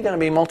clearly going to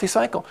be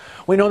multi-cycle.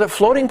 We know that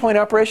floating point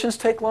operations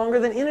take longer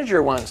than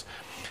integer ones.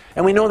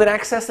 And we know that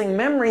accessing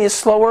memory is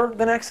slower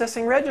than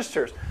accessing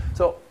registers.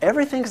 So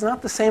everything's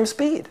not the same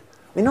speed.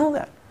 We know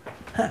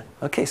that.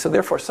 Okay, so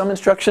therefore some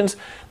instructions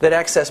that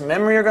access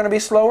memory are going to be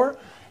slower.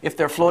 If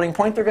they're floating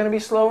point, they're going to be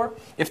slower.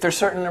 If they're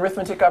certain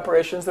arithmetic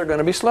operations, they're going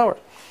to be slower.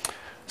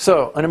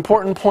 So an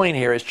important point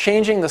here is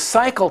changing the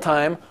cycle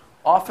time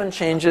often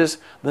changes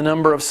the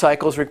number of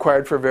cycles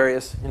required for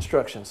various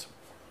instructions.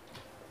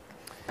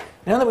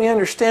 Now that we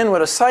understand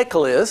what a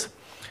cycle is,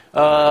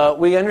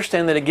 we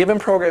understand that a given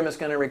program is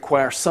going to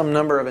require some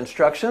number of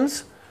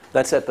instructions.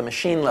 That's at the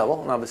machine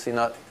level, and obviously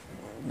not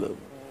the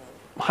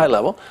high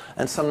level,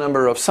 and some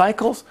number of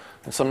cycles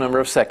and some number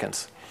of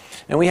seconds.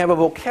 And we have a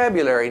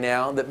vocabulary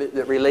now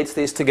that relates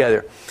these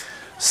together.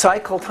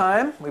 Cycle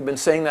time, we've been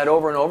saying that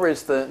over and over,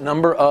 is the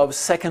number of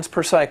seconds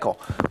per cycle.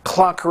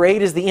 Clock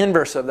rate is the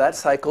inverse of that,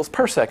 cycles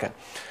per second.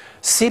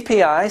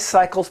 CPI,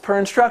 cycles per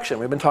instruction.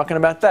 We've been talking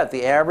about that,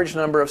 the average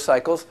number of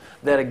cycles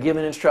that a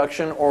given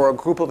instruction or a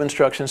group of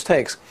instructions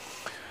takes.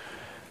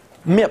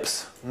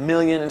 MIPS,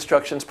 million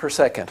instructions per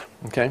second.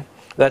 Okay?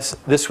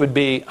 This would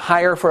be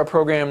higher for a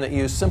program that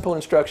used simple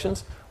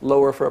instructions,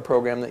 lower for a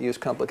program that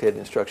used complicated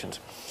instructions.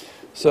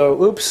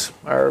 So, oops,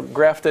 our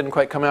graph didn't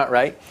quite come out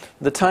right.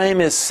 The time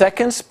is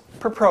seconds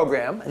per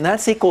program, and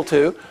that's equal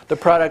to the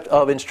product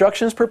of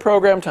instructions per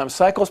program times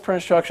cycles per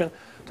instruction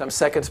times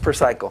seconds per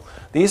cycle.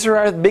 These are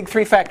our big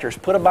 3 factors.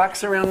 Put a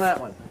box around that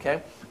one.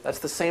 Okay? That's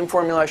the same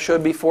formula I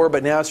showed before,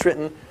 but now it's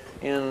written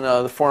in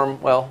the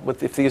form, well,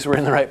 if these were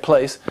in the right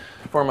place,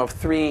 form of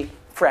 3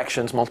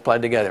 fractions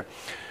multiplied together.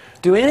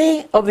 Do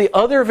any of the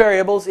other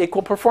variables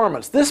equal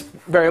performance? This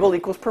variable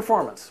equals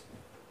performance.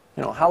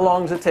 You know, how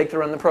long does it take to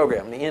run the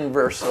program? The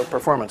inverse of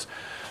performance.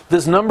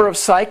 Does number of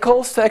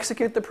cycles to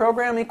execute the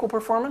program equal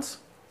performance?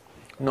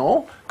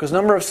 No, because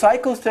number of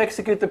cycles to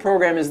execute the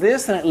program is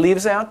this, and it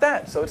leaves out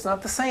that. So it's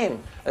not the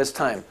same as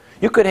time.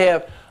 You could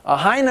have a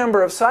high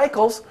number of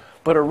cycles,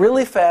 but a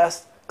really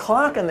fast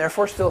clock, and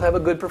therefore still have a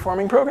good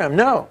performing program.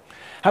 No.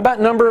 How about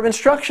number of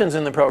instructions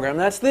in the program?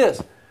 That's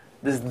this.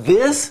 Does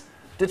this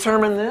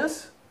determine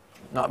this?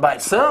 Not by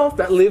itself.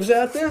 That leaves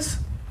out this.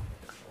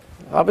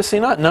 Obviously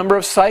not. Number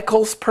of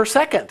cycles per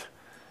second.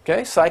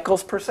 Okay,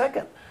 cycles per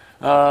second.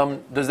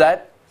 Does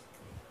that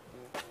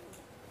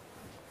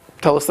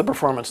tell us the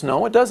performance?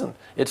 No, it doesn't.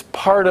 It's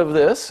part of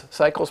this.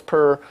 Cycles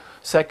per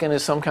second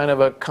is some kind of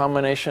a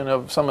combination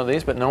of some of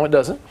these, but no, it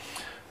doesn't.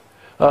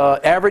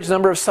 Average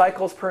number of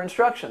cycles per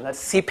instruction.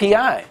 That's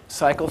CPI,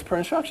 cycles per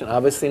instruction.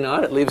 Obviously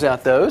not. It leaves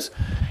out those.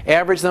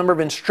 Average number of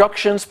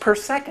instructions per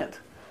second.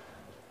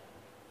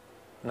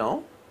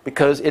 No.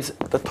 Because it's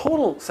the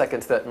total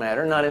seconds that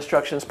matter, not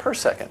instructions per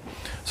second.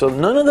 So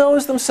none of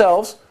those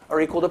themselves are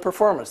equal to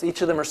performance.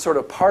 Each of them are sort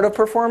of part of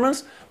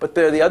performance, but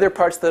they're the other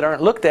parts that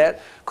aren't looked at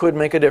could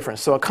make a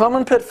difference. So a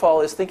common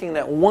pitfall is thinking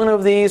that one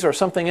of these or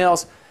something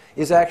else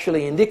is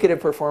actually indicative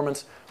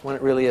performance when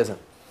it really isn't.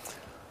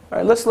 All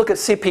right, let's look at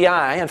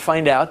CPI and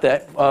find out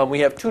that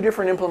we have 2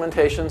 different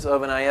implementations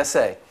of an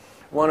ISA.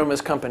 One of them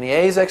is company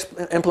A's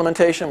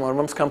implementation, one of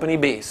them is company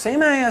B.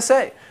 Same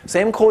ISA,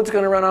 same code is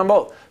going to run on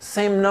both.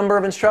 Same number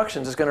of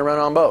instructions is going to run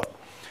on both.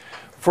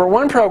 For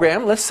one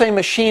program, let's say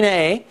machine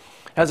A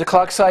has a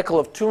clock cycle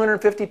of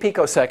 250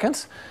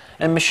 picoseconds,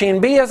 and machine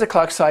B has a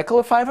clock cycle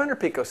of 500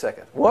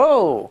 picoseconds.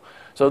 Whoa!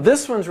 So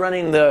this one's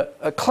running the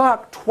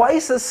clock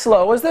twice as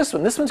slow as this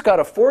one. This one's got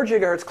a 4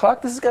 gigahertz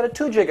clock. This has got a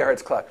 2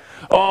 gigahertz clock.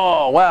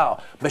 Oh,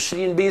 wow.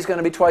 Machine B is going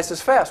to be twice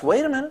as fast.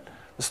 Wait a minute.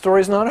 The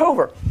story's not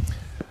over.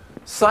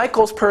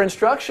 Cycles per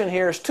instruction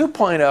here is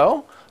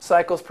 2.0.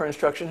 Cycles per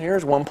instruction here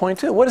is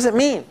 1.2. What does it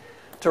mean?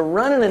 To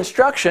run an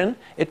instruction,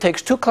 it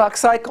takes 2 clock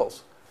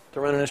cycles. To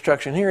run an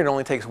instruction here, it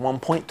only takes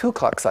 1.2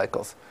 clock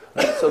cycles.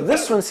 Right? So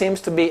this one seems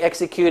to be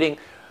executing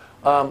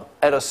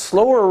at a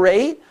slower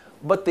rate,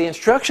 but the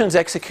instructions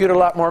execute a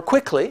lot more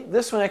quickly.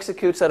 This one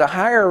executes at a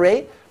higher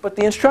rate, but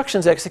the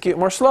instructions execute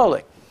more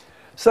slowly.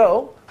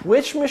 So,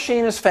 which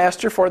machine is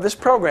faster for this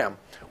program?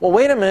 Well,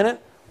 wait a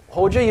minute.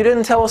 Hoja, you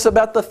didn't tell us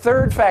about the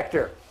third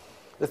factor.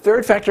 The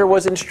third factor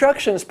was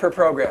instructions per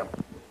program.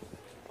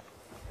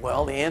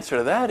 Well, the answer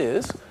to that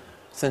is,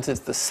 since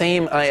it's the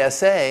same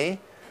ISA,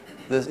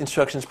 the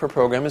instructions per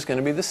program is going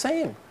to be the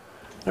same. In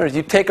other words,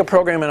 you take a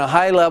program in a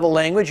high-level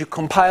language, you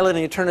compile it, and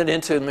you turn it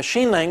into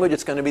machine language,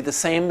 it's going to be the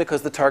same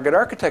because the target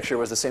architecture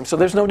was the same. So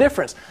there's no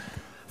difference.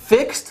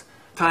 Fixed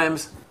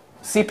times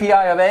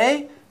CPI of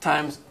A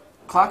times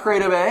clock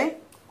rate of A,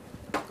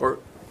 or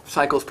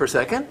cycles per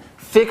second.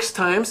 Fixed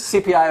times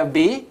CPI of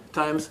B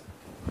times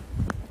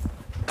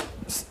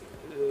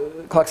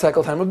clock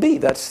cycle time of B.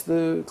 That's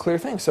the clear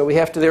thing. So we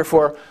have to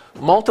therefore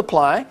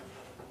multiply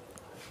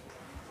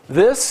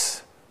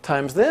this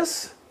times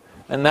this,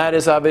 and that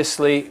is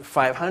obviously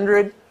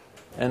 500,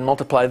 and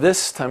multiply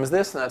this times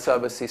this, and that's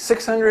obviously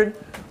 600.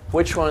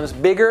 Which one's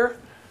bigger?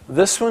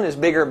 This one is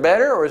bigger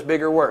better, or is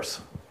bigger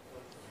worse?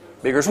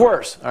 Bigger's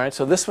worse. All right,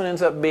 so this one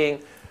ends up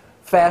being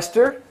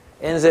faster.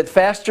 And is it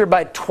faster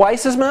by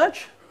twice as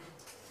much?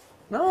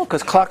 No,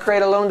 because clock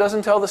rate alone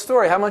doesn't tell the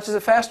story. How much is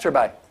it faster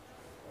by?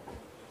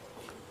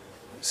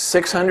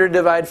 600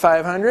 divide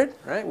 500,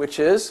 right, which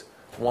is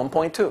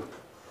 1.2.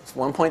 It's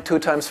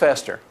 1.2 times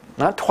faster.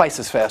 Not twice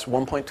as fast,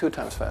 1.2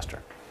 times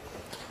faster.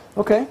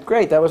 Okay,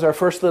 great. That was our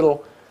first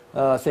little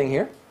thing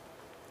here.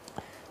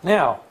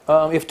 Now,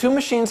 if two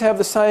machines have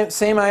the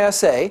same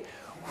ISA,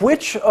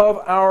 which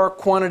of our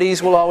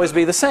quantities will always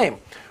be the same?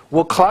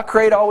 Will clock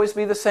rate always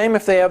be the same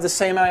if they have the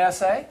same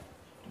ISA?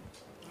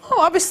 Oh,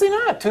 obviously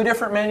not. Two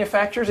different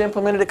manufacturers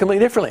implemented it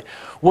completely differently.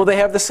 Will they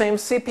have the same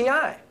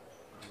CPI?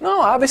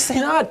 No, obviously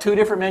not. Two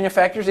different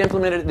manufacturers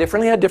implemented it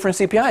differently, had different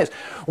CPIs.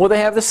 Will they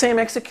have the same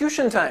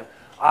execution time?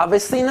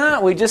 Obviously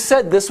not. We just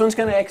said this one's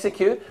going to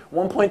execute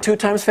 1.2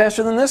 times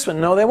faster than this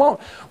one. No, they won't.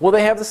 Will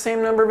they have the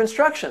same number of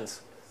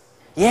instructions?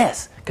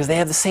 Yes, because they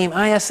have the same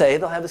ISA.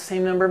 They'll have the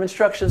same number of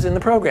instructions in the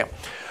program.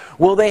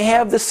 Will they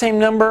have the same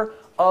number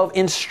of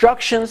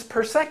instructions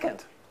per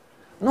second?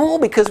 No,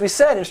 because we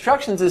said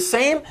instructions is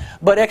same,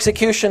 but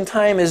execution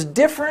time is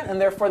different, and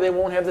therefore they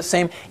won't have the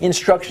same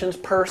instructions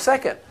per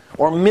second,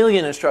 or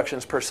million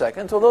instructions per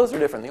second. So those are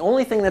different. The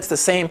only thing that's the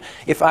same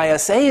if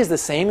ISA is the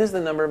same is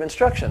the number of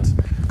instructions,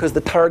 because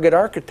the target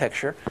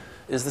architecture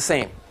is the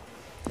same.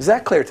 Is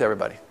that clear to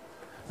everybody?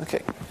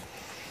 Okay.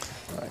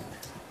 All right.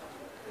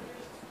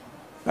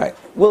 All right.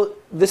 Well,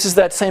 this is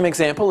that same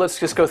example. Let's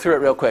just go through it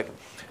real quick.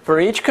 For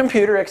each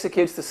computer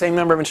executes the same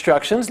number of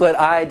instructions. Let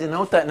I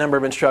denote that number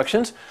of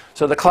instructions.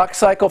 So the clock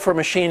cycle for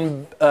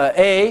machine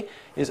A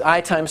is I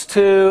times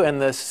 2,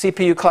 and the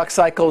CPU clock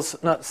cycles,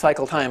 not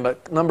cycle time,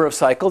 but number of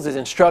cycles is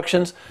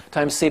instructions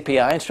times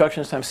CPI,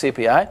 instructions times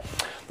CPI.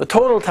 The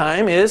total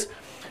time is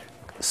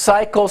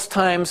cycles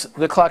times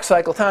the clock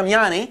cycle time,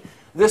 yani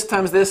this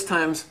times this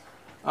times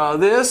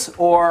this,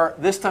 or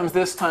this times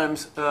that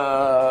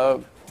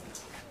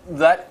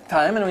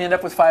time, and we end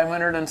up with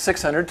 500 and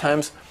 600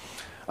 times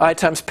I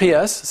times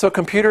PS. So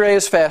computer A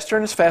is faster,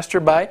 and it's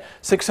faster by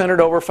 600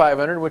 over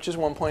 500, which is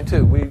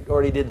 1.2. We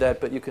already did that,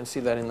 but you can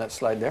see that in that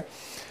slide there.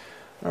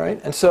 All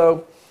right, and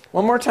so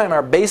one more time,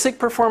 our basic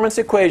performance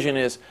equation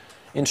is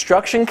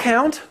instruction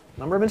count,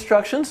 number of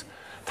instructions,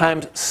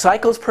 times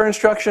cycles per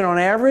instruction on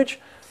average,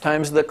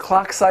 times the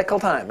clock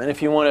cycle time. And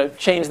if you want to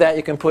change that,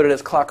 you can put it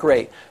as clock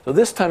rate. So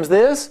this times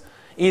this,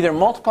 either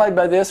multiplied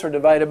by this or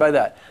divided by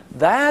that.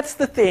 That's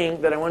the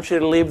thing that I want you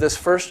to leave this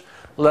first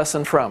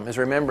lesson from, is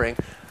remembering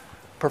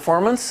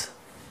performance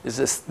is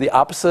this the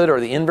opposite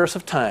or the inverse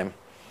of time.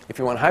 If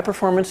you want high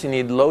performance, you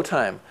need low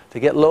time. To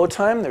get low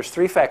time, there's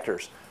three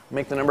factors.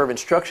 Make the number of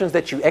instructions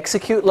that you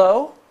execute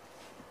low.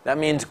 That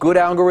means good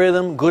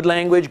algorithm, good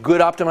language,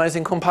 good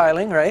optimizing,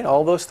 compiling, right?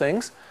 All those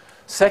things.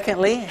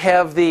 Secondly,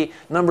 have the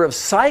number of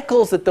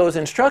cycles that those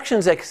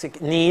instructions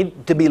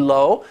need to be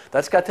low.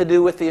 That's got to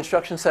do with the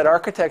instruction set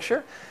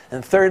architecture.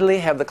 And thirdly,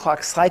 have the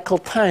clock cycle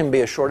time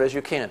be as short as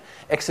you can.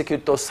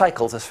 Execute those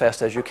cycles as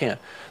fast as you can.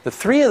 The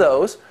three of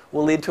those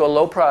will lead to a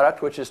low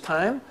product, which is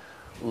time.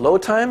 Low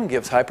time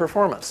gives high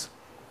performance.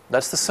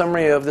 That's the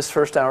summary of this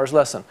first hour's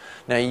lesson.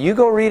 Now you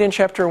go read in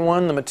Chapter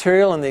 1 the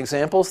material and the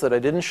examples that I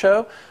didn't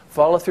show,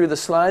 follow through the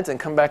slides, and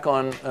come back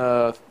on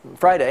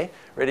Friday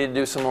ready to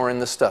do some more in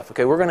this stuff.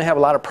 Okay, we're going to have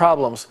a lot of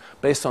problems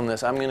based on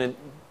this. I'm going to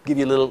give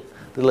you a little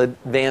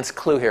advanced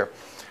clue here.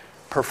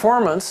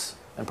 Performance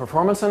and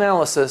performance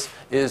analysis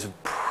is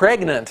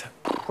pregnant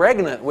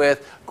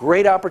with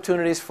great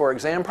opportunities for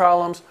exam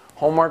problems,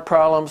 homework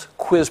problems,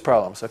 quiz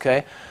problems.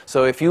 Okay,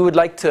 so if you would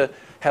like to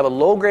have a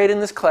low grade in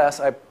this class,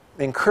 I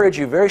encourage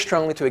you very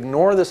strongly to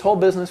ignore this whole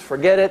business,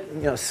 forget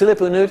it, silly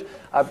punut,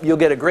 you'll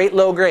get a great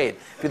low grade.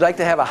 If you'd like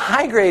to have a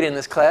high grade in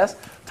this class,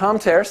 Tom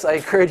Terce, I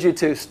encourage you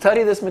to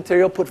study this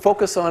material, put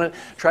focus on it,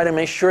 try to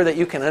make sure that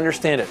you can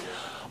understand it.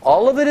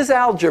 All of it is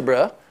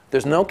algebra.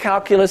 There's no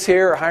calculus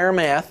here or higher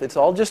math. It's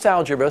all just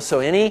algebra, so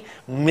any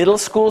middle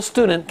school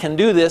student can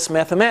do this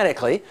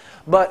mathematically,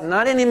 but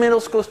not any middle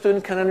school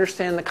student can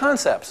understand the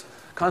concepts.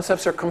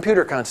 Concepts are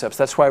computer concepts.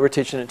 That's why we're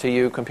teaching it to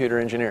you computer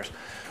engineers.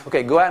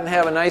 Okay, go out and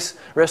have a nice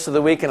rest of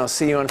the week, and I'll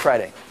see you on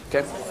Friday.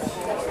 Okay?